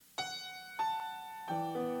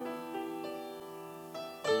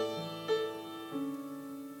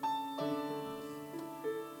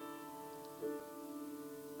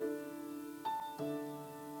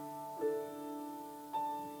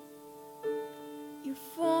You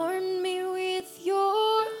formed me with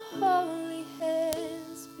your holy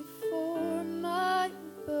hands before my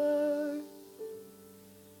birth.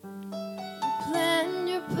 You planned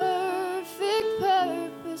your perfect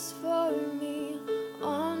purpose for me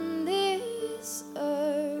on this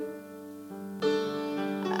earth.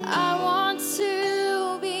 I want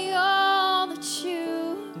to be all that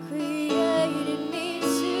you created me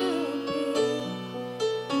to be.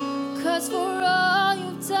 'Cause for all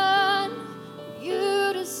you've done,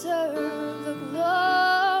 you deserve the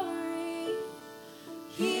glory.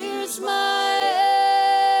 Here's my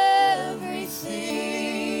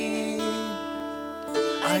everything.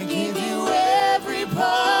 I give you every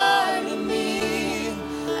part of me.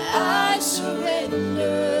 I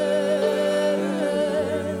surrender.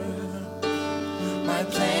 My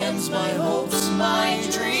plans, my hopes, my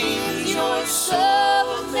dreams, you're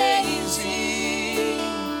so amazing.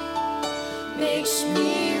 Makes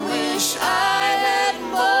me wish I had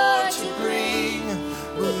more to bring,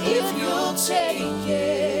 but if you'll take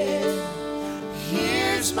it,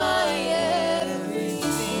 here's my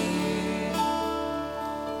everything.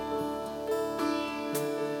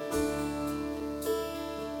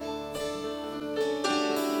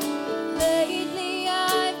 Lately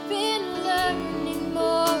I've been learning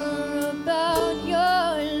more about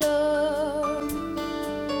your love,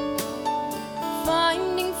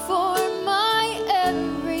 finding for my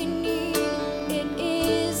every need it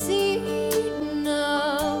is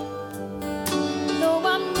enough. Though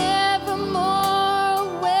I'm never more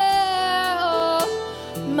aware of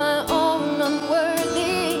my own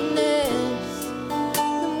unworthiness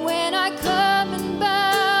than when I come and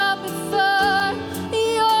bow before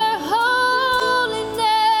your holiness.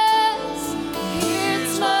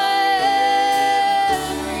 Here's my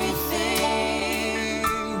everything.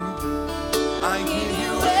 I give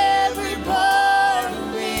you every part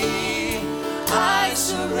of me. I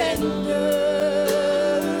surrender.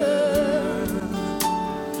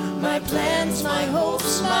 My plans, my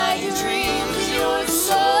hopes, my dreams, you're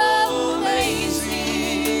so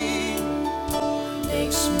amazing.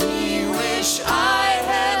 Makes me wish I